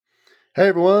Hey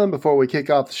everyone, before we kick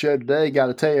off the show today, got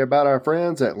to tell you about our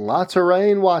friends at La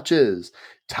Terrain Watches.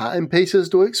 Timepieces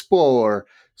to explore,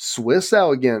 Swiss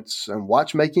elegance, and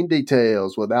watchmaking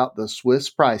details without the Swiss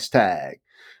price tag.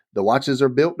 The watches are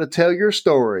built to tell your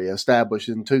story. Established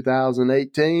in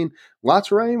 2018, La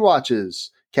Terrain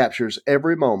Watches captures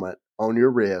every moment on your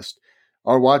wrist.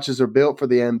 Our watches are built for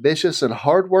the ambitious and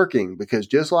hardworking because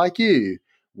just like you,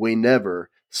 we never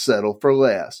settle for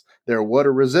less. They're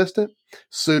water resistant,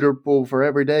 suitable for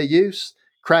everyday use,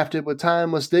 crafted with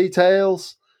timeless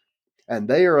details, and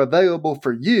they are available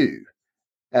for you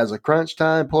as a Crunch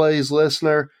Time Plays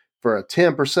listener for a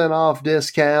 10% off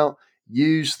discount.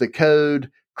 Use the code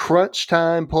Crunch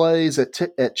Time Plays at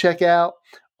checkout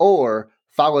or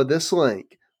follow this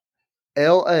link,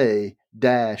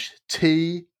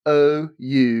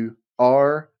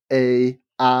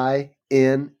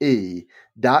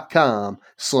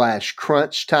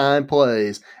 LA-TOURAINE.com/Crunch Time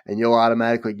Plays, and you'll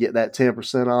automatically get that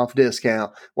 10% off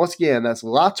discount. Once again, that's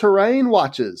La Terrain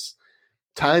Watches,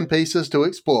 timepieces to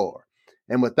explore.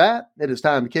 And with that, it is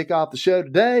time to kick off the show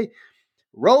today.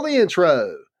 Roll the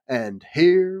intro, and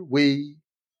here we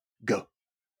go.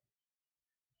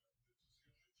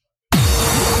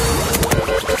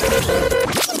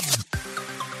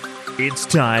 It's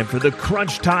time for the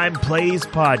Crunch Time Plays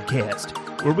podcast,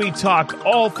 where we talk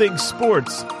all things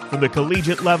sports from the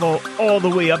collegiate level all the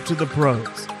way up to the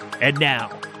pros. And now,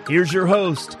 here's your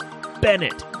host,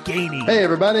 Bennett Gainey. Hey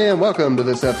everybody, and welcome to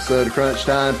this episode of Crunch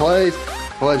Time Plays.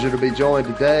 Pleasure to be joined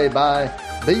today by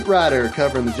beat writer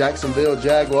covering the Jacksonville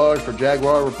Jaguars for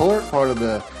Jaguar Report, part of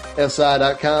the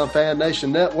SI.com Fan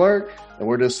Nation Network. And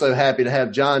we're just so happy to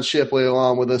have John Shipley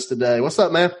along with us today. What's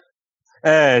up, man?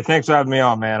 Hey, thanks for having me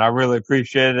on, man. I really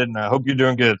appreciate it, and I hope you're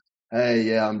doing good. Hey,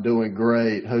 yeah, I'm doing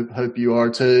great. Hope you are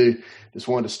too. Just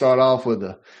wanted to start off with,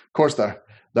 of course, the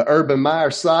Urban Meyer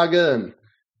saga and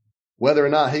whether or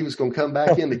not he was going to come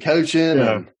back into coaching.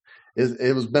 Yeah. And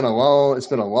it's been a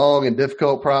long and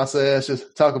difficult process.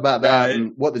 Just talk about that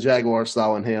and what the Jaguars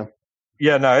saw in him.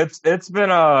 Yeah, no, it's been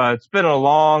a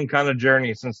long kind of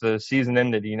journey since the season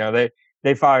ended. You know,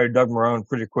 they fired Doug Marrone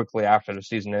pretty quickly after the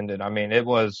season ended. I mean, it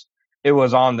was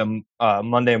on the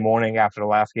Monday morning after the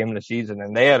last game of the season,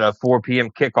 and they had a 4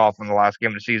 p.m. kickoff on the last game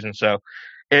of the season. So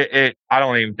I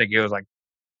don't even think it was like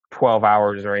 12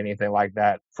 hours or anything like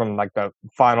that from like the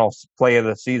final play of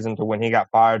the season to when he got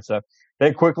fired. So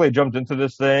they quickly jumped into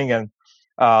this thing, and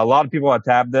a lot of people had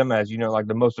tabbed them as, you know, like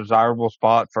the most desirable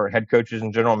spot for head coaches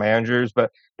and general managers,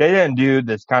 but they didn't do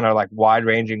this kind of like wide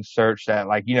ranging search that,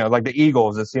 like, you know, like the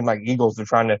Eagles, it seemed like Eagles were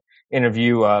trying to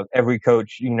interview every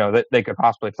coach, you know, that they could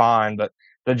possibly find. But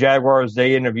the Jaguars,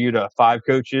 they interviewed 5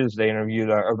 coaches. They interviewed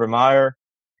Urban Meyer,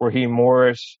 Raheem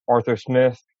Morris, Arthur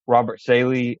Smith, Robert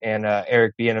Saleh, and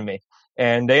Eric Bieniemy.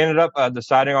 And they ended up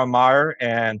deciding on Meyer.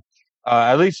 And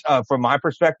at least from my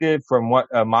perspective, from what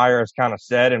Meyer has kind of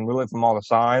said and really from all the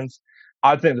signs,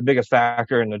 I think the biggest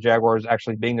factor in the Jaguars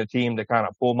actually being the team to kind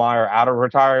of pull Meyer out of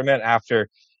retirement after,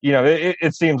 you know,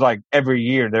 it seems like every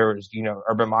year there was, you know,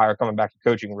 Urban Meyer coming back to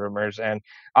coaching rumors. And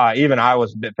even I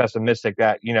was a bit pessimistic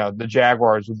that, you know, the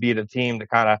Jaguars would be the team to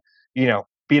kind of, you know,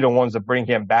 be the ones that bring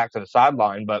him back to the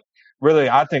sideline. But really,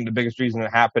 I think the biggest reason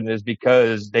it happened is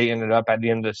because they ended up at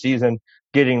the end of the season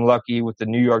getting lucky with the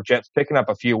New York Jets picking up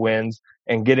a few wins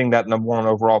and getting that number 1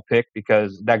 overall pick,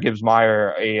 because that gives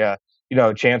Meyer a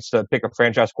chance to pick a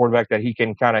franchise quarterback that he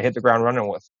can kind of hit the ground running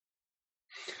with.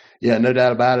 Yeah, no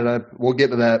doubt about it. We'll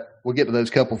get to that. We'll get to those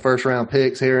couple first round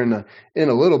picks here in a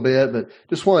little bit, but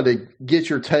just wanted to get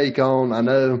your take on. I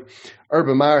know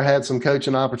Urban Meyer had some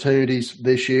coaching opportunities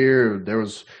this year. There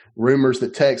was rumors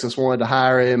that Texas wanted to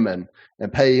hire him and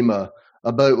pay him a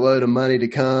boatload of money to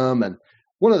come. And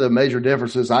one of the major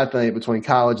differences, I think, between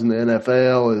college and the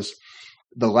NFL is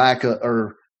the lack of,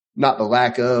 or not the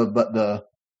lack of, but the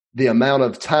amount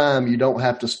of time you don't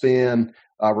have to spend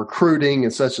recruiting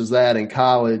and such as that in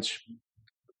college.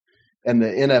 And the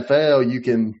NFL, you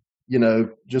can, you know,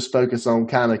 just focus on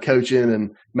kind of coaching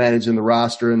and managing the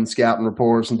roster and scouting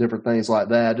reports and different things like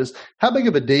that. Just how big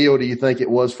of a deal do you think it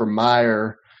was for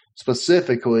Meyer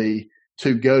specifically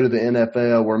to go to the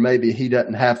NFL where maybe he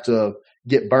doesn't have to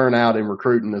get burnt out in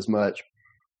recruiting as much?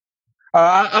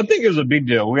 I think it was a big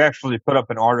deal. We actually put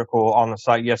up an article on the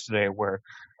site yesterday where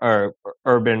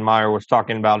Urban Meyer was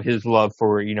talking about his love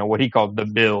for, you know, what he called the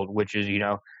build, which is, you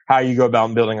know, how you go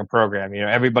about building a program. You know,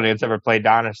 everybody that's ever played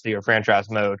Dynasty or franchise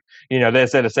mode, you know, they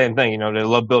say the same thing. You know, they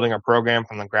love building a program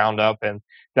from the ground up, and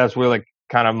that's really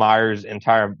kind of Meyer's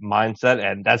entire mindset,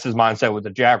 and that's his mindset with the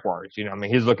Jaguars. You know, I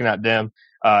mean, he's looking at them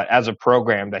as a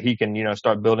program that he can, you know,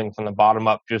 start building from the bottom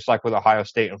up, just like with Ohio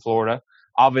State and Florida.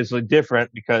 obviously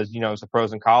different because, it's the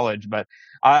pros in college, but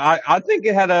I think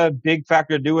it had a big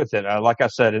factor to do with it. Like I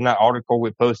said, in that article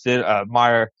we posted,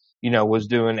 Meyer, was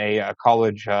doing a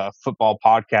college football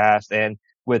podcast and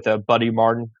with Buddy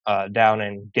Martin down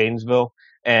in Gainesville.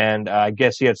 And I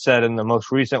guess he had said in the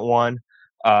most recent one,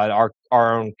 our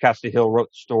own Cassidy Hill wrote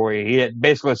the story. He had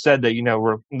basically said that,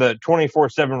 the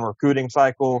 24/7 recruiting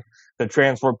cycle, the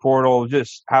transfer portal,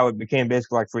 just how it became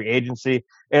basically like free agency,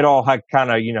 it all had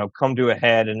kind of, come to a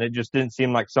head, and it just didn't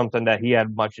seem like something that he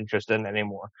had much interest in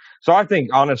anymore. So I think,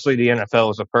 honestly, the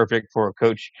NFL is a perfect for a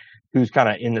coach who's kind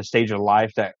of in the stage of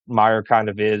life that Meyer kind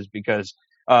of is, because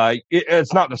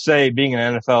it's not to say being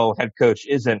an NFL head coach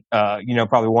isn't,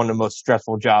 probably one of the most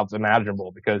stressful jobs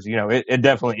imaginable, because, it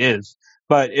definitely is.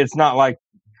 But it's not like,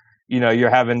 you're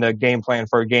having the game plan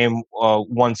for a game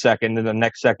 1 second, and the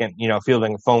next second,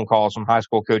 fielding phone calls from high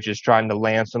school coaches trying to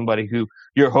land somebody who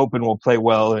you're hoping will play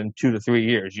well in 2 to 3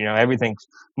 years. Everything's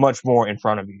much more in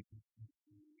front of you.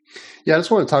 Yeah, I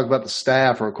just want to talk about the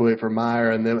staff real quick for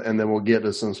Meyer, and then we'll get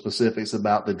to some specifics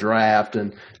about the draft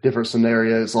and different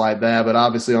scenarios like that. But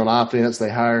obviously on offense, they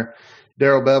hire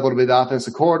Darrell Bevell to be the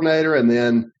offensive coordinator, and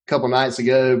then a couple nights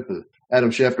ago, Adam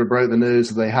Schefter broke the news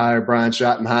that they hired Brian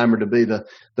Schottenheimer to be the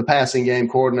passing game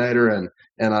coordinator, and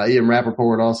Ian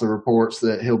Rappaport also reports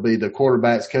that he'll be the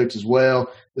quarterback's coach as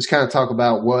well. Just kind of talk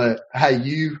about how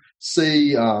you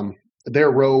see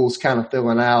their roles kind of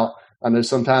filling out. I know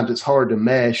sometimes it's hard to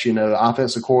mesh,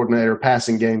 offensive coordinator,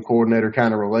 passing game coordinator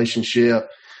kind of relationship,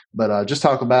 but just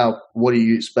talk about what do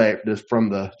you expect from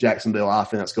the Jacksonville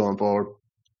offense going forward?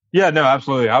 Yeah, no,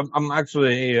 absolutely. I'm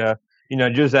actually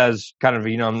just as kind of,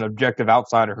 an objective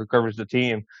outsider who covers the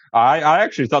team, I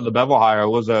actually thought the Bevell hire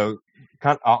was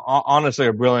honestly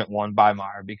a brilliant one by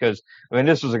Meyer, because,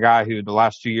 this was a guy who the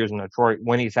last 2 years in Detroit,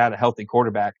 when he's had a healthy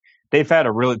quarterback, they've had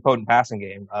a really potent passing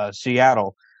game.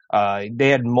 Seattle, they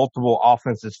had multiple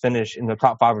offenses finish in the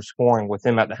top 5 of scoring with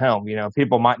him at the helm.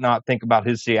 People might not think about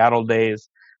his Seattle days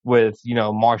with,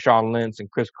 Marshawn Lynch and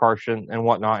Chris Carson and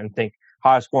whatnot and think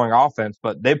high scoring offense,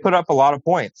 but they put up a lot of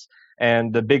points.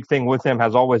 And the big thing with him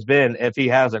has always been, if he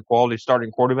has a quality starting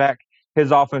quarterback,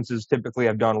 his offenses typically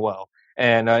have done well.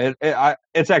 And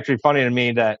it's actually funny to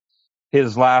me that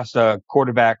his last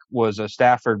quarterback was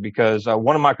Stafford, because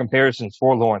one of my comparisons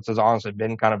for Lawrence has honestly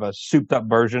been kind of a souped up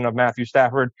version of Matthew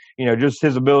Stafford. Just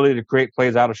his ability to create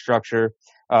plays out of structure.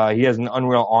 He has an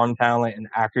unreal arm talent and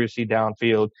accuracy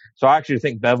downfield. So I actually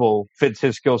think Bevell fits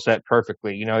his skill set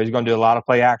perfectly. He's going to do a lot of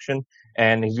play action,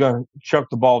 and he's going to chuck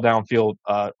the ball downfield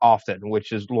often,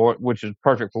 which is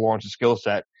perfect for Lawrence's skill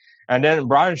set. And then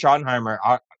Brian Schottenheimer,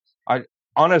 I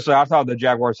honestly, I thought the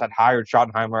Jaguars had hired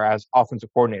Schottenheimer as offensive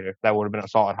coordinator. That would have been a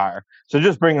solid hire. So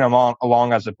just bringing him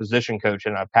along as a position coach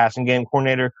and a passing game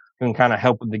coordinator who can kind of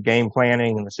help with the game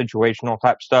planning and the situational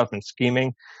type stuff and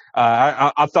scheming.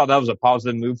 I thought that was a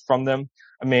positive move from them.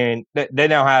 They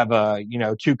now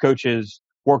have, 2 coaches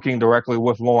working directly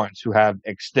with Lawrence who have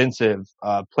extensive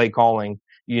play calling,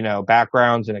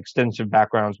 backgrounds and extensive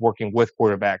backgrounds working with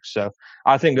quarterbacks. So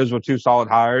I think those were 2 solid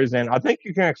hires. And I think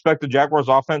you can expect the Jaguars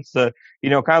offense to,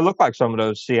 kind of look like some of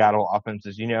those Seattle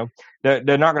offenses.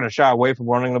 They're not going to shy away from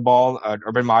running the ball.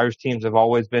 Urban Meyer's teams have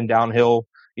always been downhill,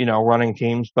 running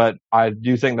teams, but I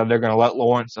do think that they're going to let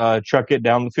Lawrence chuck it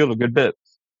down the field a good bit.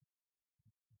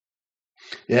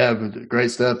 Yeah,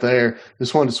 great stuff there.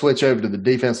 Just wanted to switch over to the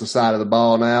defensive side of the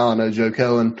ball now. I know Joe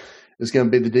Cohen is going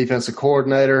to be the defensive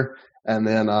coordinator, and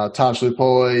then Tosh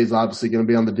Lupoi is obviously going to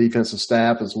be on the defensive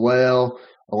staff as well,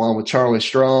 along with Charlie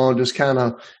Strong. Just kind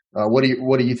of what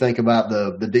do you think about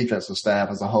the defensive staff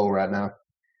as a whole right now?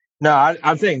 No,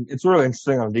 I think it's really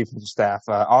interesting on the defensive staff.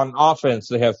 On offense,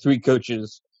 they have 3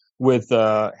 coaches with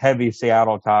heavy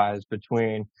Seattle ties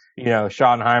between,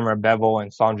 Schottenheimer, Bevell,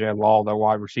 and Sanjay Lal, their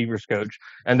wide receivers coach.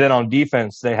 And then on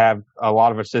defense, they have a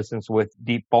lot of assistants with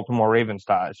deep Baltimore Ravens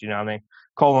ties.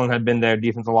 Colin had been their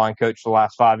defensive line coach the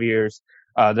last 5 years.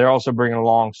 They're also bringing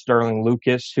along Sterling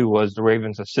Lucas, who was the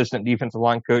Ravens' assistant defensive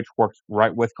line coach, works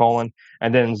right with Colin.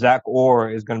 And then Zach Orr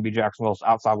is going to be Jacksonville's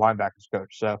outside linebackers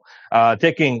coach. So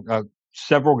taking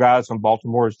several guys from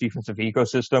Baltimore's defensive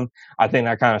ecosystem, I think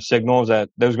that kind of signals that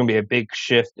there's going to be a big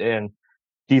shift in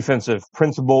defensive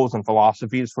principles and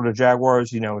philosophies for the Jaguars.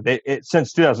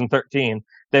 Since 2013,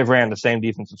 they've ran the same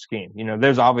defensive scheme.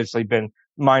 There's obviously been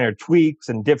minor tweaks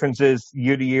and differences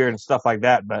year to year and stuff like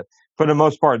that, but for the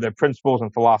most part, their principles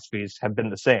and philosophies have been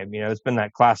the same. It's been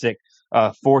that classic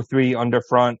 4-3 under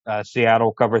front,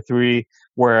 Seattle cover 3,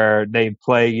 where they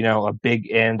play, a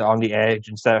big end on the edge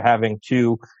instead of having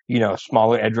 2,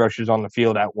 smaller edge rushers on the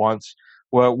field at once.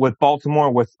 Well, with Baltimore,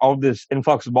 with all this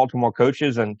influx of Baltimore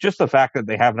coaches and just the fact that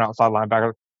they have an outside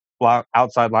linebacker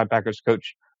outside linebackers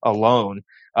coach alone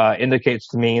indicates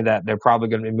to me that they're probably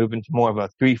going to be moving to more of a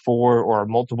 3-4 or a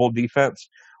multiple defense,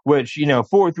 which,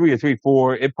 4-3 or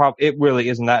 3-4, it really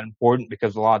isn't that important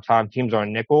because a lot of times teams are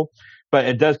in nickel, but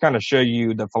it does kind of show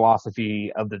you the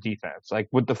philosophy of the defense. Like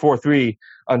with the 4-3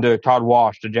 under Todd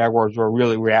Walsh, the Jaguars were a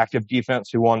really reactive defense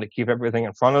who wanted to keep everything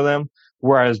in front of them.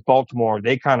 Whereas Baltimore,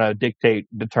 they kind of dictate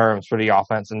the terms for the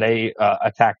offense and they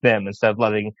attack them instead of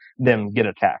letting them get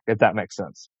attacked, if that makes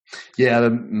sense. Yeah, that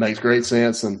makes great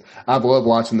sense. And I've loved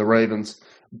watching the Ravens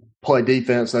play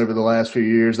defense over the last few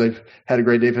years. They've had a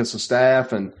great defensive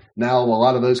staff, and now a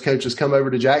lot of those coaches come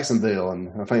over to Jacksonville, and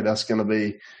I think that's going to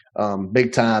be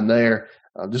big time there.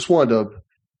 I just wanted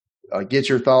to get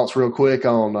your thoughts real quick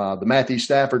on the Matthew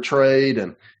Stafford trade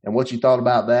and what you thought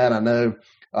about that. I know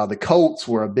the Colts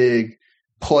were a big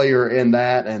player in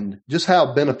that, and just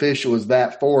how beneficial is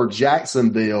that for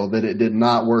Jacksonville that it did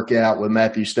not work out with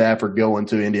Matthew Stafford going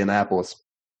to Indianapolis?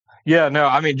 Yeah, no,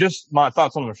 I mean, just my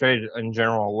thoughts on the trade in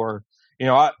general were,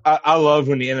 I love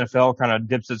when the NFL kind of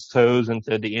dips its toes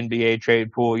into the NBA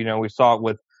trade pool. We saw it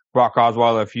with Brock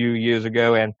Osweiler a few years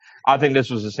ago, and I think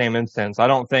this was the same instance. I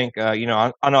don't think, I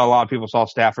know a lot of people saw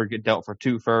Stafford get dealt for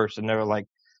 2 firsts, and they were like,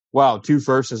 wow, 2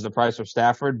 firsts is the price of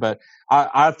Stafford. But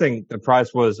I think the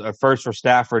price was a first for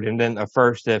Stafford and then a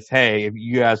first if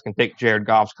you guys can take Jared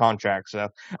Goff's contract. So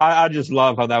I just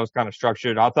love how that was kind of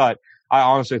structured. I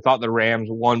honestly thought the Rams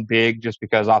won big just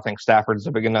because I think Stafford is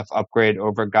a big enough upgrade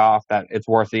over Goff that it's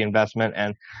worth the investment.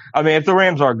 And I mean, if the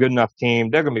Rams are a good enough team,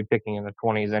 they're going to be picking in the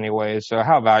 20s anyways. So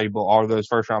how valuable are those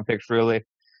first round picks really?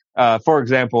 For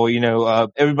example,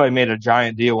 everybody made a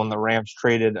giant deal when the Rams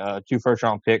traded 2 first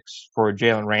round picks for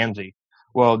Jalen Ramsey.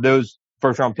 Well, those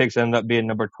first round picks ended up being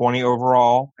number 20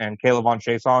 overall and Caleb Von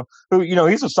Chason, who,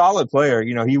 he's a solid player.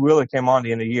 He really came on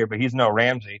the end of the year, but he's no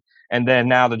Ramsey. And then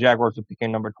now the Jaguars are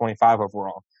picking number 25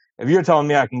 overall. If you're telling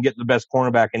me I can get the best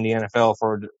cornerback in the NFL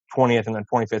for the 20th and then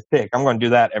 25th pick, I'm going to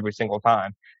do that every single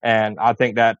time. And I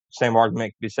think that same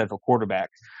argument can be said for quarterback.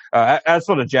 As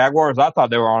for the Jaguars, I thought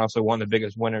they were honestly one of the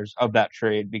biggest winners of that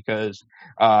trade because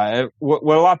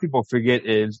what a lot of people forget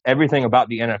is everything about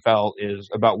the NFL is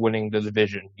about winning the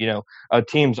division.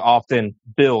 Teams often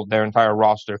build their entire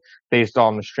roster based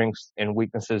on the strengths and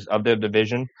weaknesses of their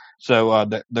division. So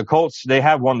the Colts, they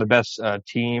have one of the best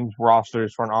teams,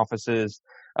 rosters, front offices,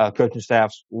 coaching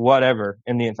staffs, whatever,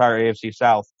 in the entire AFC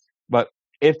South. But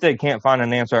if they can't find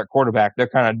an answer at quarterback, they're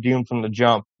kind of doomed from the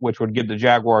jump, which would give the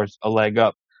Jaguars a leg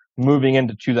up moving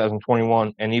into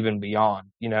 2021 and even beyond.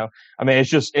 I mean,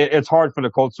 it's hard for the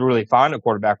Colts to really find a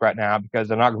quarterback right now because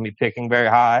they're not going to be picking very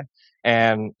high.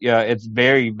 And it's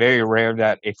very, very rare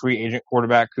that a free agent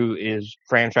quarterback who is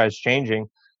franchise changing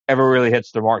ever really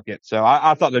hits the market. So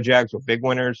I thought the Jags were big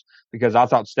winners because I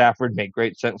thought Stafford made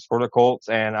great sense for the Colts.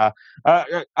 And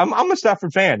I'm a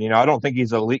Stafford fan. I don't think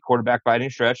he's an elite quarterback by any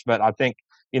stretch, but I think,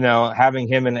 having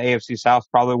him in the AFC South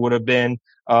probably would have been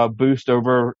a boost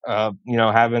over,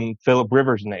 having Phillip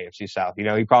Rivers in the AFC South.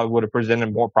 He probably would have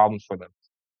presented more problems for them.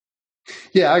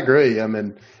 Yeah, I agree. I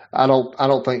mean, I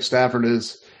don't think Stafford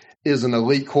is an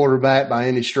elite quarterback by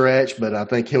any stretch, but I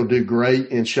think he'll do great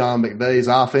in Sean McVay's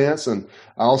offense. And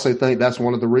I also think that's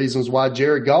one of the reasons why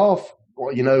Jared Goff,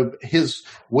 his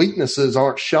weaknesses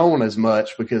aren't shown as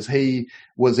much because he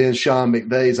was in Sean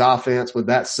McVay's offense with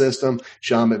that system.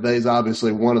 Sean McVay's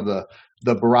obviously one of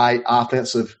the bright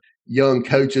offensive young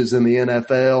coaches in the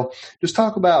NFL. Just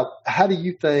talk about how do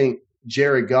you think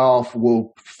Jared Goff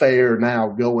will fare now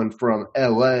going from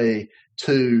LA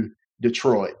to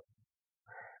Detroit?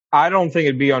 I don't think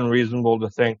it'd be unreasonable to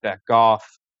think that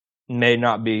Goff may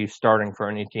not be starting for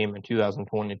any team in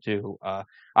 2022.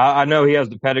 I know he has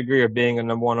the pedigree of being a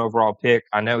number 1 overall pick.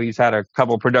 I know he's had a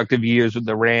couple productive years with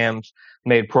the Rams,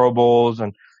 made Pro Bowls,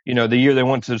 and, the year they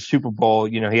went to the Super Bowl,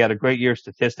 he had a great year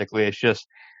statistically. It's just,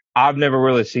 I've never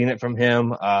really seen it from him.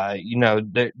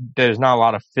 There's not a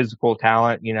lot of physical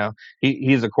talent.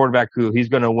 He's a quarterback who he's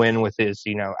going to win with his,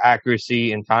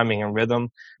 accuracy and timing and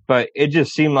rhythm. But it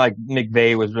just seemed like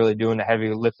McVay was really doing the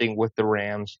heavy lifting with the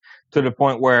Rams to the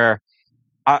point where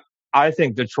I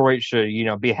think Detroit should,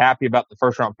 be happy about the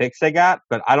first round picks they got,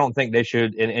 but I don't think they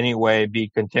should in any way be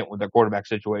content with their quarterback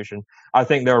situation. I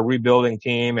think they're a rebuilding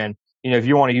team. And, if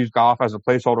you want to use Goff as a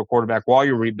placeholder quarterback while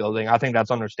you're rebuilding, I think that's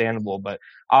understandable. But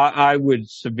I would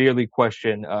severely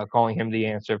question calling him the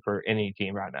answer for any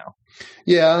team right now.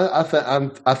 Yeah,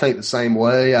 I think the same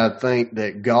way. I think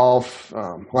that Goff,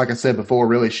 like I said before,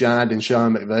 really shined in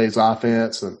Sean McVay's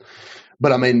offense.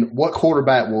 But I mean, what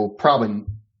quarterback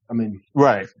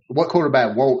right? What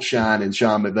quarterback won't shine in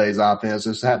Sean McVay's offense?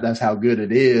 That's how good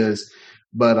it is.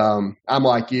 But I'm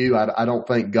like you. I don't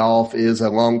think Goff is a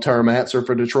long-term answer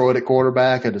for Detroit at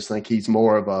quarterback. I just think he's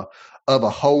more of a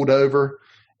holdover.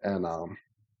 And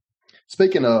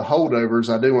speaking of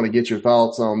holdovers, I do want to get your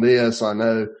thoughts on this. I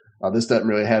know this doesn't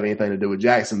really have anything to do with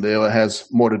Jacksonville. It has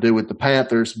more to do with the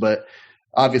Panthers. But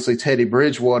obviously Teddy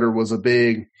Bridgewater was a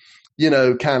big,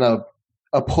 kind of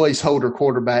a placeholder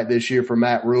quarterback this year for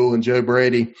Matt Rule and Joe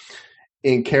Brady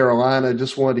in Carolina.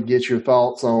 Just wanted to get your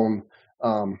thoughts on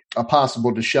a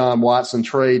possible Deshaun Watson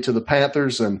trade to the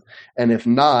Panthers. And if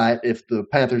not, if the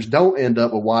Panthers don't end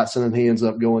up with Watson and he ends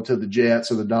up going to the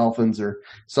Jets or the Dolphins or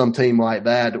some team like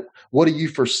that, what do you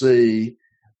foresee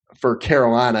for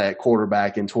Carolina at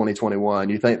quarterback in 2021?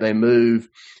 You think they move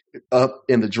up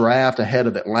in the draft ahead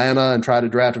of Atlanta and try to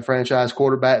draft a franchise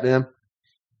quarterback then?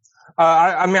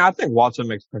 I think Watson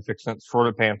makes perfect sense for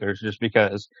the Panthers just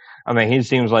because, he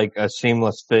seems like a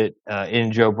seamless fit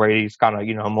in Joe Brady's kind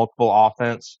of, multiple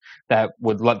offense that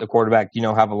would let the quarterback,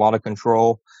 have a lot of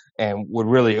control and would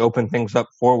really open things up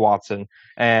for Watson.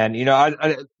 And,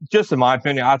 I just in my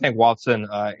opinion, I think Watson,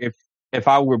 if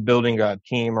I were building a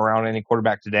team around any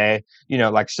quarterback today,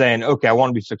 like saying, okay, I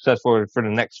want to be successful for the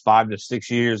next 5 to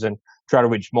 6 years and try to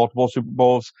reach multiple Super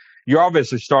Bowls, you're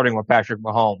obviously starting with Patrick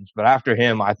Mahomes. But after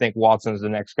him, I think Watson's the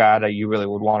next guy that you really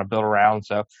would want to build around.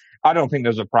 So I don't think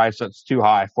there's a price that's too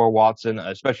high for Watson,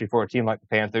 especially for a team like the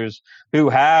Panthers, who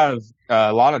have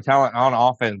a lot of talent on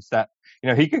offense that,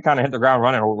 he could kind of hit the ground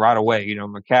running right away.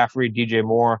 McCaffrey, DJ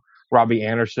Moore, Robbie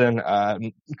Anderson,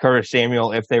 Curtis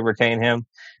Samuel, if they retain him.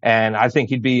 And I think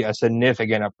he'd be a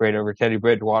significant upgrade over Teddy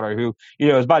Bridgewater, who,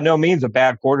 is by no means a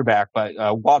bad quarterback, but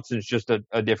Watson's just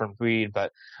a different breed.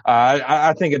 But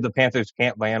I think if the Panthers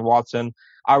can't land Watson,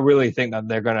 I really think that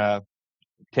they're going to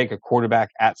take a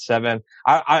quarterback at 7.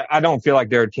 I don't feel like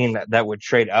they're a team that would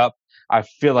trade up. I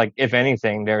feel like, if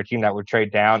anything, they're a team that would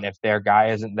trade down if their guy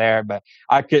isn't there. But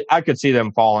I could see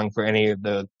them falling for any of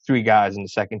the 3 guys in the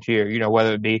second tier,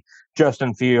 whether it be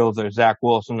Justin Fields or Zach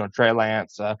Wilson or Trey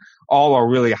Lance. All are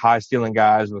really high-ceiling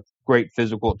guys with great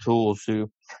physical tools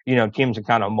who, teams can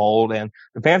kind of mold. And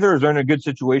the Panthers are in a good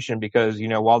situation because,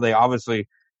 while they obviously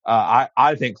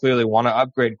I think clearly want to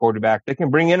upgrade quarterback, they can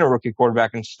bring in a rookie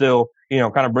quarterback and still,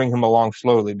 kind of bring him along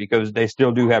slowly because they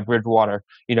still do have Bridgewater,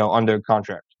 under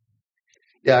contract.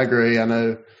 Yeah, I agree. I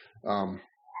know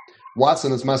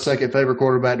Watson is my second favorite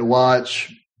quarterback to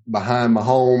watch behind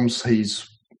Mahomes. He's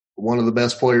one of the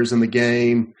best players in the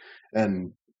game,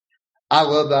 and I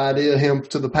love the idea of him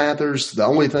to the Panthers. The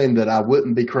only thing that I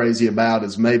wouldn't be crazy about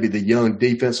is maybe the young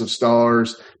defensive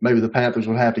stars. Maybe the Panthers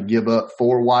would have to give up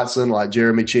for Watson, like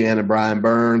Jeremy Chinn and Brian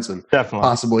Burns and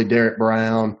possibly Derek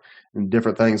Brown and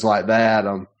different things like that.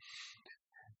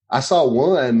 I saw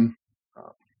one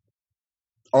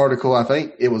article, I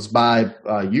think it was by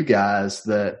you guys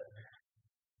or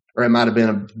it might have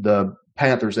been the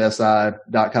Panthers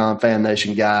SI.com Fan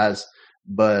Nation guys,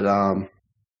 but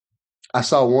I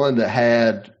saw one that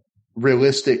had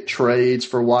realistic trades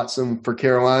for Watson for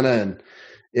Carolina, and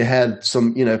it had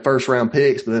some, first round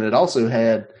picks, but then it also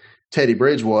had Teddy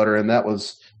Bridgewater, and that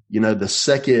was, the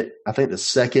second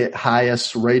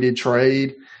highest rated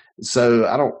trade. So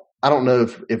I don't know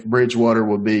if Bridgewater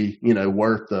would be,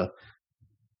 worth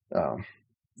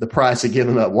the price of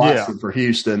giving up Watson for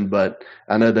Houston, but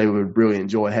I know they would really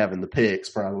enjoy having the picks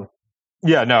probably.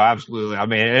 Yeah, no, absolutely.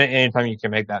 Anytime you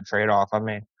can make that trade off,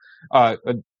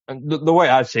 the way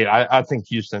I see it, I think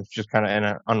Houston's just kind of in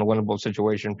an unwinnable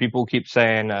situation. People keep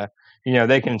saying,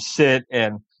 they can sit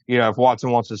and, if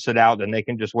Watson wants to sit out, then they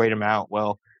can just wait him out.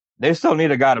 Well, they still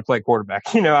need a guy to play quarterback.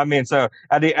 So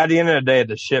at the end of the day,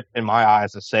 the ship in my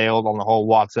eyes has sailed on the whole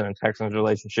Watson and Texans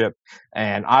relationship.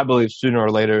 And I believe sooner or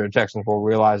later the Texans will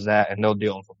realize that and they'll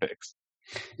deal for picks.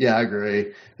 Yeah, I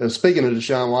agree. Speaking of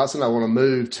Deshaun Watson, I want to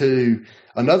move to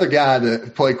another guy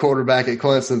that played quarterback at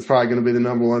Clemson. Is probably going to be the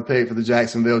number 1 pick for the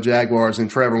Jacksonville Jaguars, and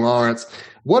Trevor Lawrence.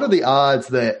 What are the odds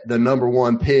that the number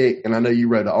 1 pick, and I know you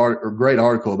wrote a great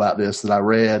article about this that I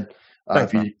read.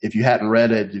 If you hadn't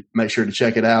read it, make sure to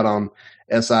check it out on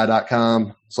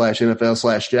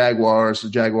si.com/NFL/Jaguars, the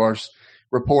Jaguars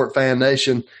Report Fan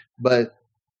Nation. But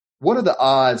what are the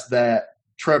odds that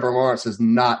Trevor Lawrence is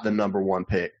not the number 1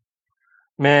 pick?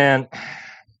 Man,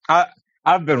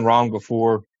 I've been wrong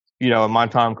before, in my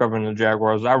time covering the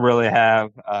Jaguars. I really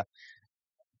have.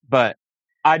 But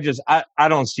I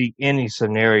don't see any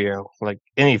scenario, like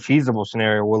any feasible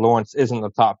scenario where Lawrence isn't the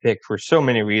top pick for so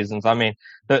many reasons.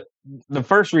 The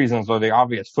first reasons are the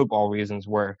obvious football reasons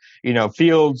where,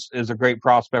 Fields is a great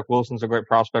prospect, Wilson's a great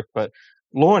prospect, but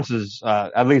Lawrence is,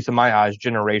 at least in my eyes,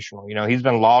 generational. He's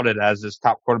been lauded as this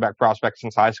top quarterback prospect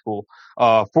since high school,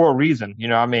 for a reason.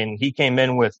 He came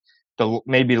in with,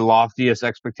 maybe the loftiest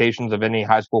expectations of any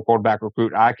high school quarterback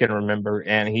recruit I can remember,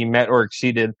 and he met or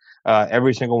exceeded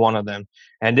every single one of them.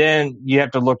 And then you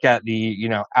have to look at the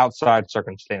outside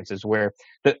circumstances where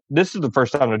this is the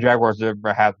first time the Jaguars have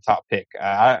ever had the top pick.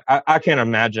 I can't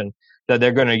imagine that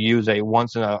they're going to use a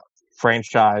once in a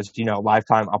franchise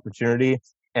lifetime opportunity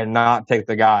and not take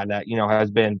the guy that, has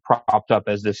been propped up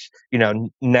as this,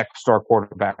 next star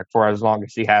quarterback for as long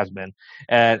as he has been.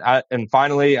 And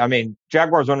finally, I mean,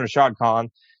 Jaguars owner Shad Khan,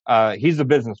 he's a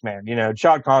businessman.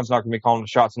 Shad Khan's not going to be calling the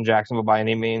shots in Jacksonville by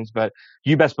any means, but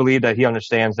you best believe that he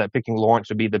understands that picking Lawrence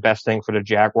would be the best thing for the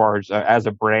Jaguars as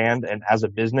a brand and as a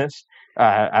business.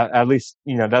 At least,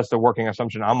 that's the working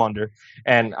assumption I'm under.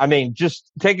 And I mean,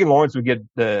 just taking Lawrence would get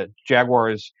the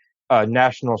Jaguars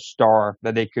national star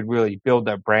that they could really build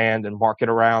their brand and market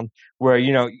around, where,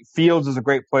 Fields is a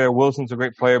great player, Wilson's a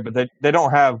great player, but they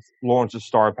don't have Lawrence's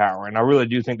star power. And I really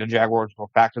do think the Jaguars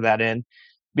will factor that in.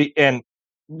 And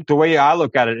the way I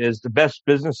look at it is the best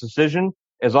business decision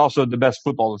is also the best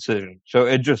football decision. So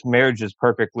it just marriages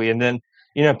perfectly. And then,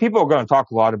 people are going to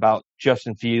talk a lot about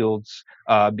Justin Fields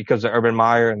because of Urban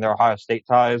Meyer and their Ohio State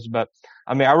ties. But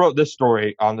I mean, I wrote this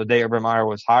story on the day Urban Meyer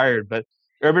was hired, but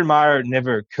Urban Meyer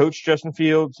never coached Justin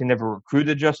Fields. He never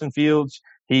recruited Justin Fields.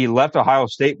 He left Ohio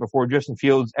State before Justin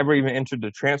Fields ever even entered the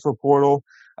transfer portal.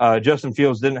 Justin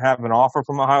Fields didn't have an offer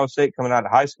from Ohio State coming out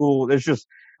of high school. There's just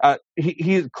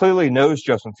he clearly knows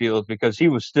Justin Fields because he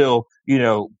was still,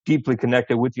 deeply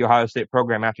connected with the Ohio State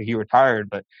program after he retired.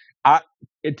 But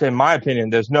in my opinion,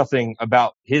 there's nothing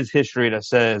about his history that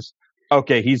says,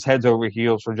 okay, he's heads over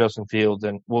heels for Justin Fields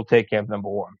and we'll take him number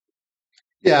one.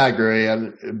 Yeah, I agree.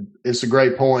 It's a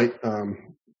great point.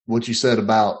 What you said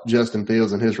about Justin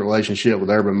Fields and his relationship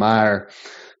with Urban Meyer,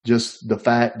 just the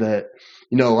fact that,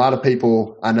 a lot of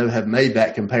people I know have made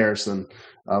that comparison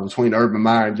between Urban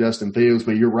Meyer and Justin Fields,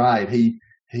 but you're right. He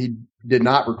did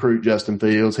not recruit Justin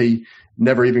Fields. He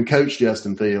never even coached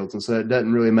Justin Fields. And so it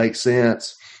doesn't really make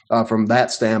sense from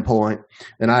that standpoint.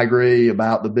 And I agree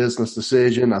about the business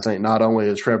decision. I think not only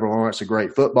is Trevor Lawrence a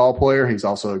great football player, he's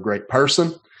also a great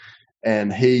person.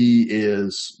 And he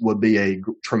would be a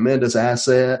tremendous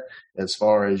asset as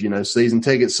far as, season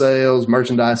ticket sales,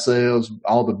 merchandise sales,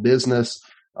 all the business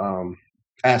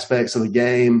aspects of the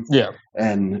game. Yeah.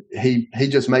 And he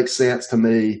just makes sense to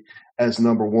me as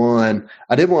number one.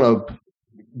 I did want to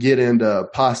get into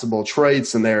possible trade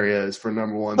scenarios for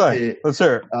number one pick. Let's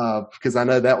hear it. Because I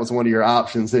know that was one of your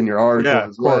options in your article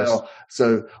as well.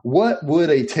 So what would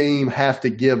a team have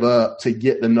to give up to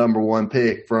get the number one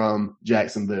pick from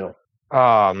Jacksonville?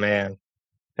 Oh man,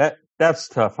 that's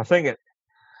tough. I think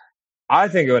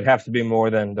it would have to be more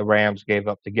than the Rams gave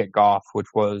up to get Goff, which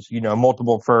was,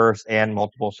 multiple first and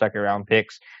multiple second round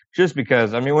picks. Just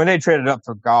because, I mean, when they traded up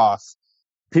for Goff,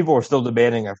 people were still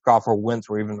debating if Goff or Wentz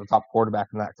were even the top quarterback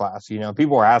in that class.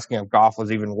 People were asking if Goff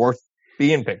was even worth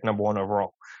being picked number one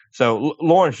overall. So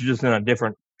Lawrence is just in a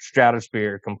different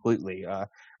stratosphere completely.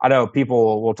 I know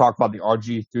people will talk about the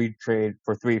RG3 trade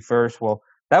for 3 firsts. Well,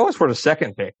 that was for the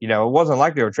second pick. It wasn't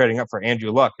like they were trading up for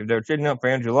Andrew Luck. If they were trading up for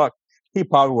Andrew Luck, he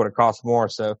probably would have cost more.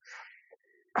 So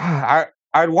I'd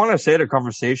want to say the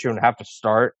conversation would have to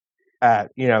start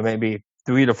at, maybe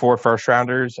 3 to 4 first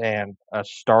rounders and a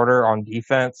starter on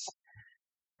defense.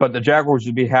 But the Jaguars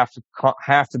would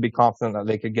have to be confident that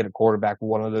they could get a quarterback with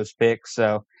one of those picks.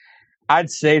 So I'd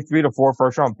say 3 to 4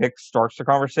 first round picks starts the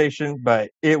conversation,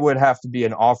 but it would have to be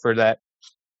an offer that,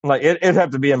 it'd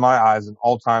have to be, in my eyes, an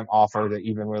all-time offer to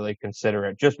even really consider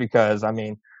it, just because, I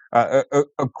mean, a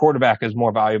quarterback is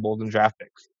more valuable than draft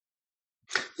picks.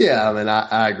 Yeah, I mean,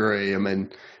 I agree. I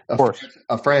mean,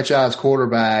 a franchise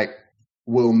quarterback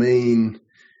will mean,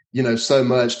 so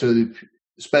much to,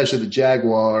 especially the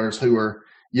Jaguars, who are,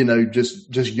 just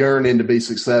yearning to be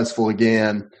successful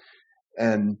again.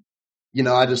 And,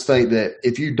 I just think that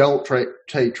if you don't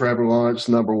take Trevor Lawrence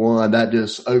number one, that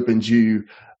just opens you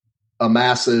a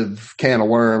massive can of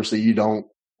worms that you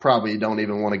probably don't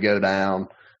even want to go down.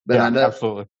 But yeah, I know,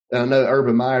 absolutely. I know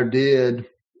Urban Meyer did,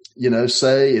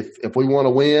 say if we want to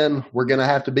win, we're going to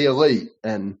have to be elite.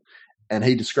 And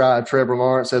he described Trevor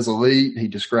Lawrence as elite. He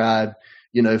described,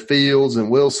 Fields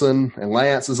and Wilson and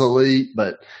Lance as elite.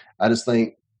 But I just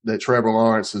think that Trevor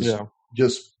Lawrence is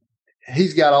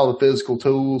he's got all the physical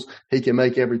tools. He can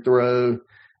make every throw.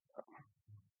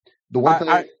 The one thing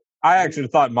I actually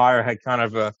thought Meyer had kind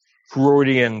of a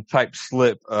Freudian type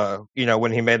slip,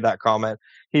 when he made that comment.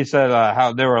 He said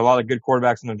how there were a lot of good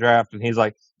quarterbacks in the draft, and he's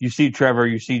like, you see Trevor,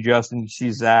 you see Justin, you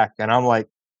see Zach, and I'm like,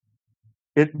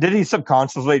 Did he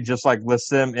subconsciously just like list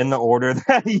them in the order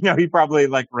that, he probably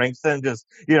like ranks them, just,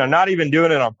 not even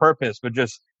doing it on purpose, but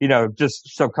just,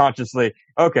 just subconsciously,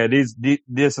 okay,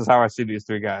 this is how I see these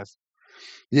three guys.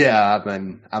 Yeah,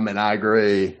 I mean, I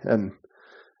agree. And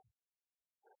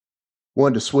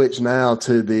wanted to switch now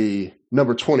to the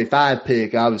number 25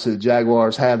 pick. Obviously, the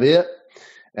Jaguars have it.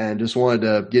 And just wanted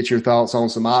to get your thoughts on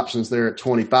some options there at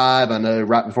 25. I know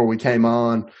right before we came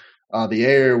on the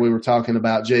air, we were talking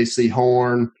about J.C.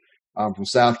 Horn from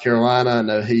South Carolina. I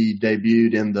know he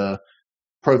debuted in the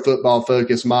Pro Football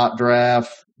Focus mock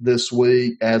draft this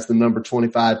week as the number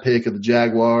 25 pick of the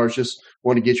Jaguars. Just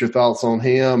want to get your thoughts on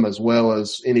him as well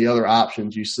as any other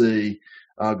options you see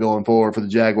going forward for the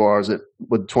Jaguars with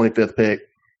the 25th pick.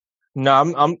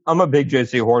 No, I'm a big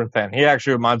J.C. Horn fan. He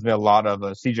actually reminds me a lot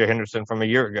of C.J. Henderson from a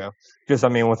year ago. Just, I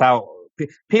mean, without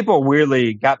people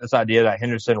weirdly got this idea that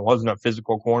Henderson wasn't a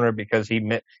physical corner because he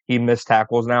missed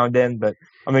tackles now and then. But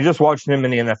I mean, just watching him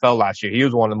in the NFL last year, he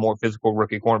was one of the more physical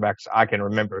rookie cornerbacks I can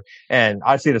remember. And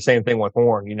I see the same thing with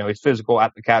Horn. He's physical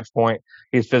at the catch point.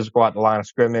 He's physical at the line of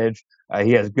scrimmage.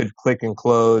 He has good click and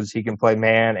close. He can play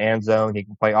man and zone. He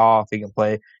can play off. He can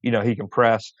play, he can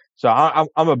press. So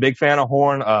I'm a big fan of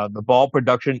Horn. The ball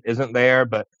production isn't there,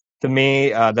 but to me,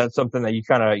 that's something that you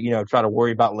kind of, try to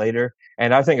worry about later.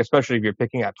 And I think especially if you're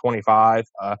picking at 25,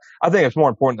 I think it's more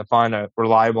important to find a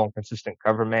reliable and consistent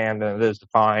cover man than it is to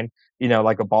find,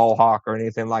 like a ball hawk or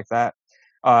anything like that.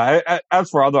 As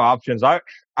for other options, I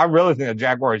really think the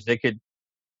Jaguars, they could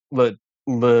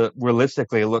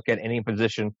realistically look at any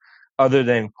position other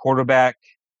than quarterback,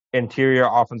 interior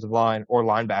offensive line, or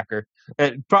linebacker.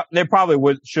 They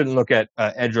probably shouldn't look at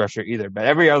edge rusher either, but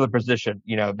every other position,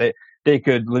 they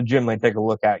could legitimately take a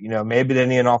look at. Maybe they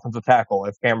need an offensive tackle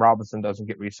if Cam Robinson doesn't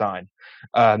get re-signed.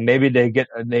 Maybe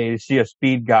they see a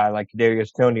speed guy like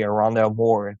Kadarius Toney or Rondale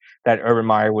Moore and that Urban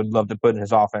Meyer would love to put in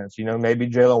his offense. Maybe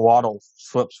Jalen Waddle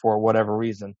slips for whatever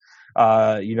reason.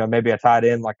 Maybe a tight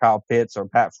end like Kyle Pitts or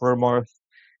Pat Freiermuth.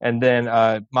 And then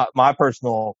my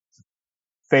personal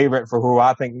favorite for who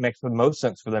I think makes the most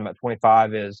sense for them at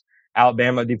 25 is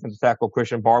Alabama defensive tackle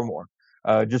Christian Barmore.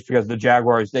 Just because the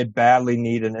Jaguars, they badly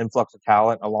need an influx of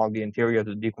talent along the interior of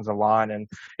the defensive line. And,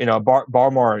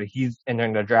 Barmore, he's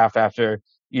entering the draft after,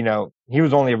 he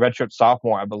was only a redshirt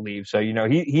sophomore, I believe. So,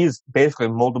 he's basically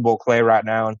multiple clay right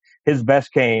now. And his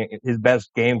best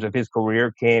games of his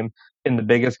career came in the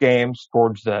biggest games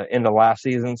towards the end of last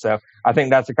season. So I think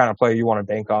that's the kind of player you want to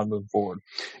bank on moving forward.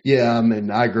 Yeah, I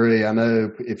mean, I agree. I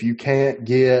know if you can't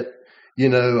get,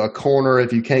 a corner,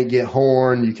 if you can't get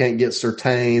Horn, you can't get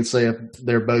Surtain, say if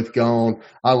they're both gone.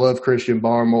 I love Christian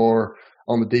Barmore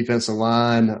on the defensive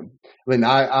line. I mean,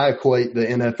 I equate the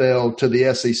NFL to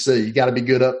the SEC. You got to be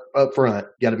good up front.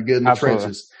 You got to be good in the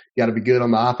trenches. You got to be good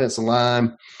on the offensive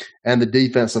line and the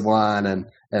defensive line.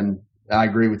 And I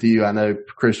agree with you. I know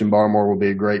Christian Barmore will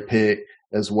be a great pick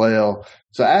as well.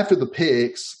 So after the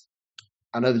picks,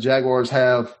 I know the Jaguars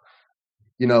have,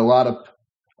 a lot of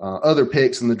other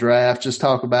picks in the draft. Just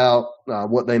talk about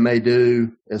what they may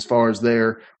do as far as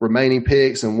their remaining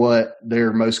picks and what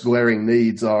their most glaring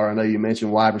needs are. I know you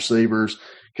mentioned wide receivers,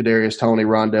 Kadarius Toney,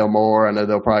 Rondale Moore. I know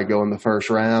they'll probably go in the first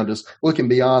round. Just looking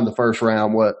beyond the first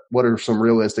round, what are some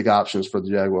realistic options for the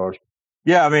Jaguars?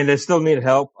 Yeah, I mean, they still need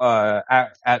help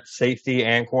at safety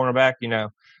and cornerback.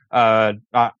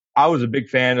 I was a big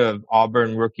fan of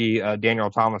Auburn rookie Daniel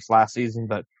Thomas last season,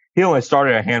 but he only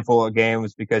started a handful of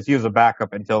games because he was a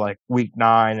backup until like week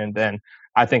 9. And then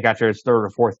I think after his third or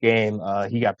fourth game,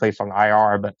 he got placed on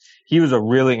IR. But he was a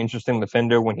really interesting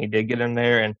defender when he did get in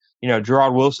there. And,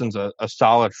 Gerard Wilson's a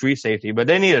solid free safety, but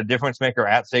they need a difference maker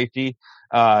at safety.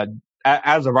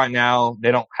 As of right now,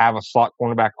 they don't have a slot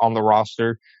cornerback on the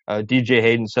roster. DJ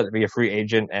Hayden's set to be a free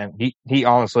agent, and he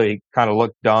honestly kind of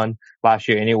looked done last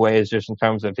year anyways, just in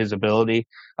terms of his ability.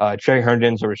 Trey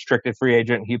Herndon's a restricted free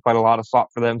agent. He played a lot of slot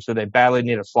for them, so they badly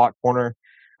need a slot corner.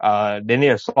 They need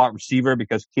a slot receiver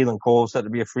because Keelan Cole is set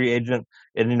to be a free agent.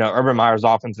 And, Urban Meyer's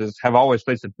offenses have always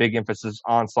placed a big emphasis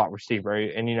on slot receiver.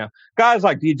 And, guys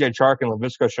like DJ Chark and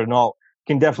Laviska Shenault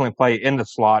can definitely play in the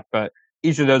slot, but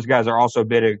each of those guys are also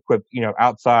better equipped,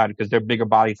 outside because they're bigger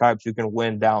body types who can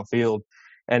win downfield.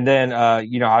 And then,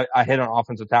 I hit on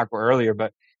offensive tackle earlier,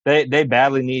 but they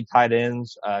badly need tight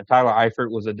ends. Tyler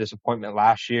Eifert was a disappointment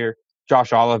last year.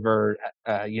 Josh Oliver,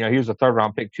 he was a 3rd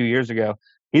round pick 2 years ago.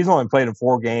 He's only played in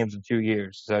 4 games in 2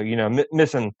 years. So,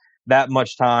 missing that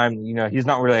much time, he's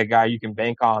not really a guy you can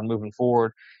bank on moving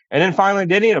forward. And then finally,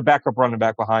 they need a backup running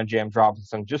back behind James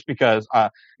Robinson, just because,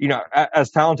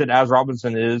 as talented as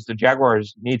Robinson is, the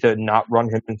Jaguars need to not run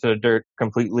him into the dirt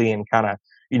completely and kind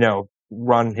of,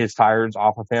 run his tires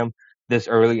off of him. this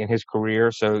early in his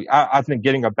career. So I think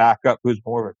getting a backup who's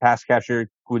more of a pass catcher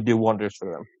would do wonders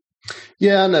for them.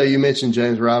 Yeah, I know you mentioned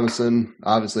James Robinson.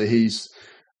 Obviously, he's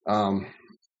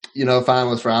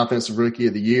finalist for Offensive Rookie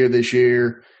of the Year this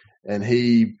year, and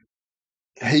he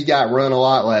got run a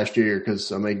lot last year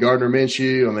because, Gardner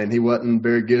Minshew, he wasn't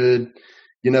very good,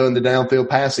 in the downfield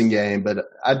passing game. But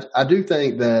I do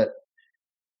think that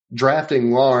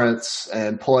drafting Lawrence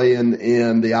and playing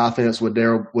in the offense with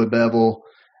Bevel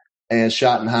and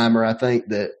Schottenheimer, I think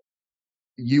that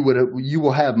you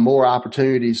will have more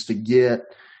opportunities to get,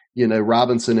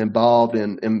 Robinson involved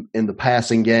in the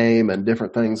passing game and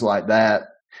different things like that.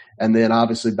 And then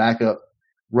obviously backup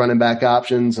running back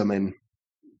options.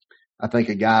 I think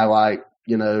a guy like,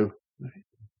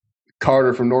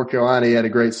 Carter from North Carolina, he had a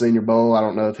great Senior Bowl. I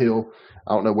don't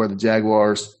know where the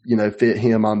Jaguars, fit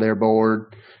him on their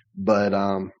board.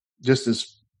 But just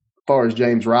as far as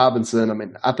James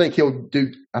Robinson, I think he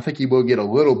will get a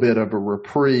little bit of a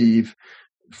reprieve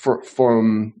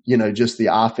from, just the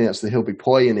offense that he'll be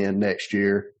playing in next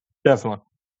year. Definitely.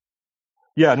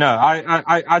 Yeah, no,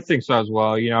 I think so as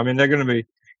well. They're going to be,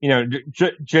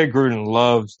 Jay Gruden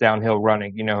loves downhill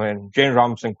running, and James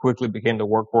Robinson quickly became the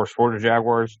workhorse for the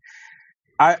Jaguars.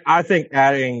 I think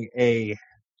adding a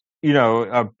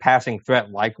passing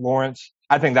threat like Lawrence,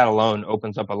 I think that alone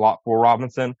opens up a lot for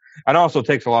Robinson, and also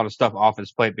takes a lot of stuff off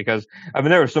his plate because,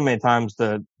 there were so many times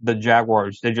the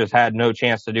Jaguars, they just had no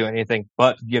chance to do anything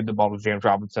but give the ball to James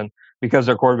Robinson because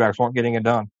their quarterbacks weren't getting it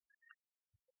done.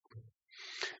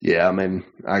 Yeah,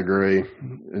 I agree.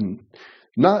 And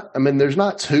there's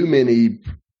not too many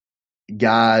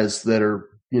guys that are,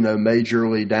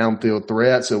 majorly downfield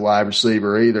threats at wide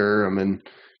receiver either.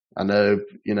 I know,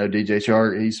 DJ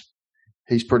Chark,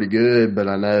 he's pretty good, but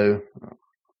I know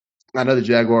the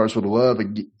Jaguars would love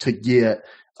to get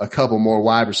a couple more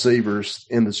wide receivers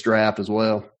in this draft as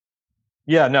well.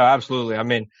 Yeah, no, absolutely.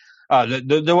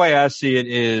 The way I see it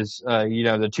is,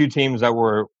 the two teams that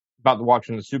we're about to watch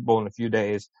in the Super Bowl in a few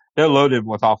days, they're loaded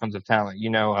with offensive talent.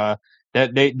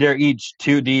 They're each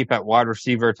too deep at wide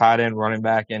receiver, tight end, running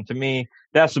back. And to me,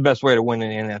 that's the best way to win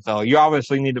in the NFL. You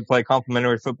obviously need to play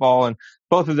complementary football, and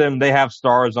both of them, they have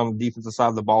stars on the defensive side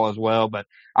of the ball as well. But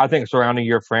I think surrounding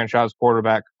your franchise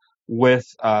quarterback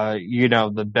with,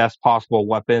 the best possible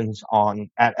weapons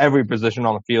at every position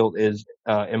on the field is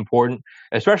important,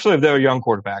 especially if they're a young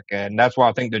quarterback. And that's what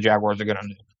I think the Jaguars are going to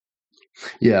do.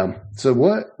 Yeah. So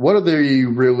what are the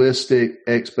realistic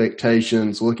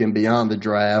expectations looking beyond the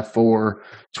draft for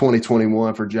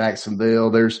 2021 for Jacksonville?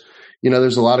 There's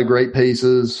a lot of great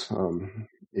pieces.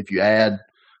 If you add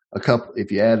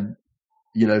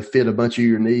fit a bunch of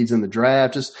your needs in the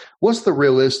draft, just what's the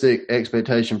realistic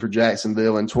expectation for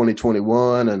Jacksonville in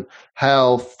 2021, and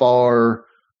how far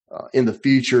in the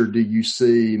future do you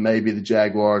see maybe the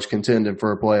Jaguars contending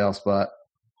for a playoff spot?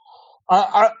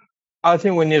 I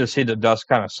think we need to see the dust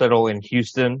kind of settle in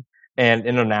Houston and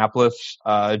Indianapolis,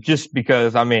 just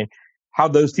because, how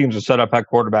those teams are set up at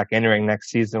quarterback entering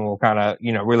next season will kind of,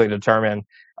 really determine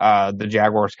the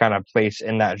Jaguars' kind of place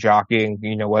in that jockeying,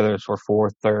 whether it's for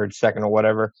fourth, third, second, or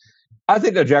whatever. I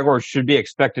think the Jaguars should be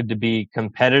expected to be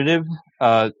competitive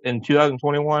in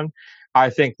 2021. I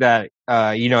think that,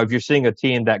 if you're seeing a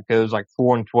team that goes like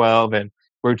 4-12 and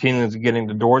routinely is getting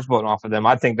the doors blown off of them,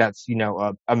 I think that's,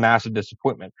 a massive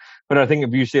disappointment. But I think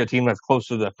if you see a team that's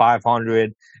closer to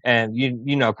 500 and,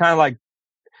 kind of like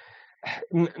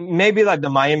maybe like the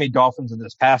Miami Dolphins in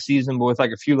this past season, but with like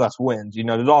a few less wins, the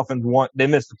Dolphins they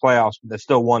missed the playoffs, but they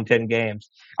still won 10 games.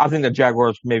 I think the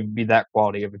Jaguars maybe be that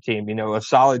quality of a team, a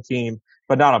solid team,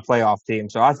 but not a playoff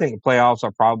team. So I think the playoffs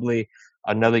are probably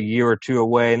another year or two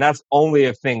away. And that's only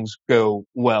if things go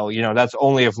well. That's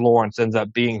only if Lawrence ends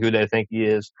up being who they think he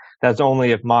is. That's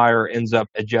only if Meyer ends up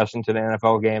adjusting to the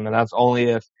NFL game. And that's only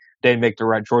if they make the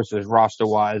right choices roster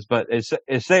wise. But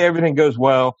say everything goes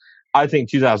well, I think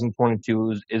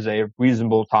 2022 is a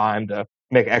reasonable time to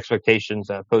make expectations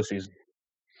postseason.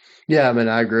 Yeah,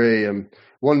 I agree.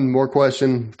 One more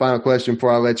final question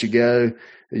before I let you go.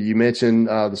 You mentioned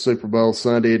the Super Bowl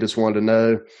Sunday. Just wanted to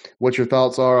know what your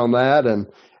thoughts are on that.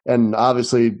 And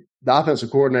obviously, the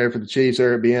offensive coordinator for the Chiefs,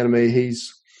 Eric Bieniemy,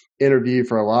 he's interviewed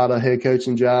for a lot of head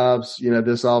coaching jobs,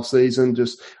 this offseason.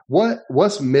 Just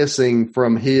what's missing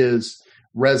from his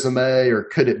resume, or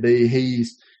could it be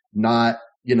he's not,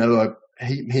 he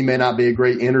may not be a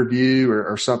great interview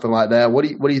or something like that? What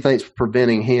do you think is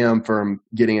preventing him from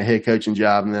getting a head coaching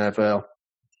job in the NFL?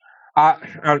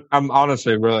 I'm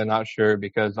honestly really not sure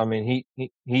because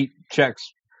he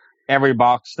checks every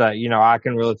box that, I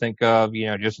can really think of,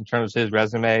 just in terms of his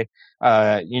resume.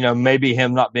 Maybe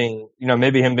him being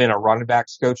a running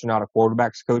backs coach and not a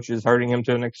quarterbacks coach is hurting him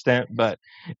to an extent, but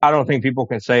I don't think people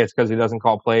can say it's because he doesn't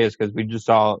call plays, because we just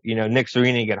saw, Nick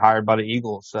Sirianni get hired by the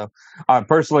Eagles. So,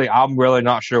 personally, I'm really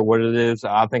not sure what it is.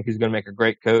 I think he's going to make a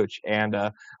great coach,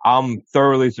 and, I'm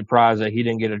thoroughly surprised that he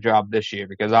didn't get a job this year,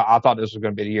 because I thought this was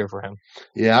going to be the year for him.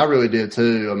 Yeah, I really did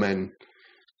too. I mean,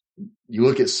 you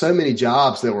look at so many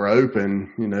jobs that were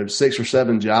open, 6 or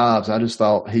 7 jobs. I just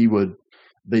thought he would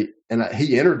be, and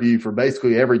he interviewed for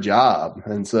basically every job.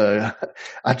 And so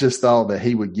I just thought that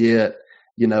he would get,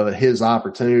 his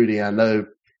opportunity. I know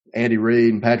Andy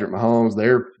Reid and Patrick Mahomes,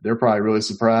 they're probably really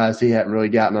surprised he hadn't really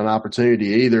gotten an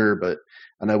opportunity either. But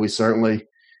I know we certainly,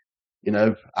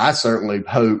 I certainly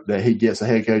hope that he gets a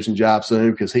head coaching job soon,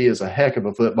 because he is a heck of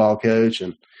a football coach,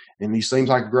 and he seems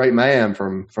like a great man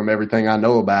from everything I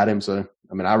know about him. So,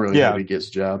 I mean, I really hope he gets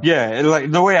a job. Yeah, like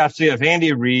the way I see it, if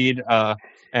Andy Reid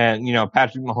and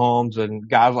Patrick Mahomes and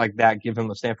guys like that give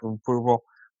him a stamp of approval,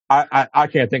 I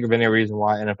can't think of any reason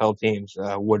why NFL teams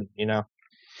wouldn't.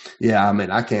 Yeah, I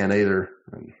mean, I can't either.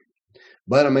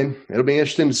 But I mean, it'll be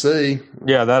interesting to see.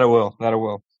 Yeah, that it will.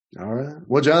 All right.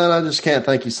 Well, John, I just can't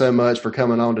thank you so much for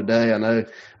coming on today. I know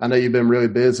you've been really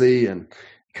busy and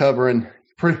covering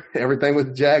everything with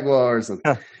the Jaguars. And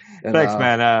thanks,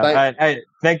 man.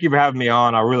 Thank you for having me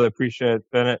on. I really appreciate it,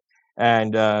 Bennett.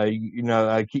 And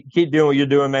keep doing what you're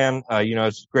doing, man.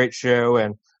 It's a great show,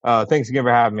 and thanks again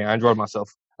for having me. I enjoyed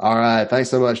myself. All right, thanks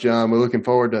so much, John. We're looking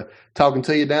forward to talking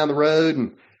to you down the road,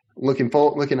 and looking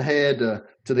ahead to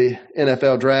the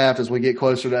NFL draft as we get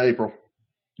closer to April.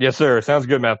 Yes, sir. Sounds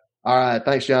good, man. All right,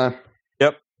 thanks, John.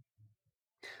 Yep.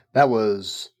 That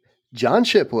was John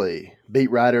Shipley,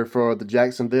 beat writer for the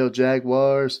Jacksonville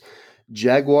Jaguars.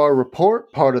 Jaguar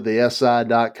Report, part of the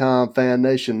SI.com Fan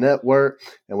Nation Network.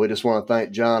 And we just want to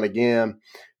thank John again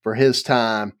for his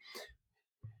time.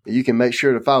 You can make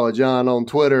sure to follow John on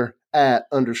Twitter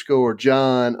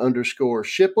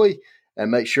 @_John_Shipley, and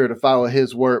make sure to follow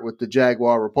his work with the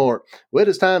Jaguar Report. Well, it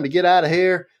is time to get out of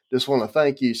here. Just want to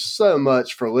thank you so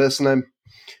much for listening.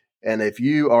 And if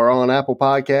you are on Apple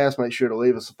Podcasts, make sure to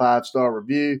leave us a 5-star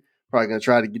review. Probably going to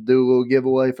try to do a little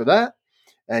giveaway for that.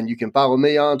 And you can follow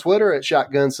me on Twitter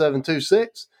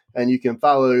 @Shotgun726. And you can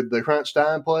follow the Crunch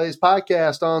Time Plays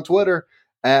podcast on Twitter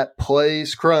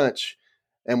 @PlaysCrunch.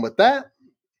 And with that,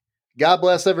 God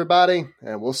bless everybody.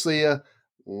 And we'll see you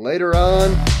later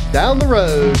on down the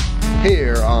road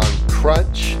here on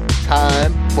Crunch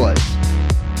Time Plays.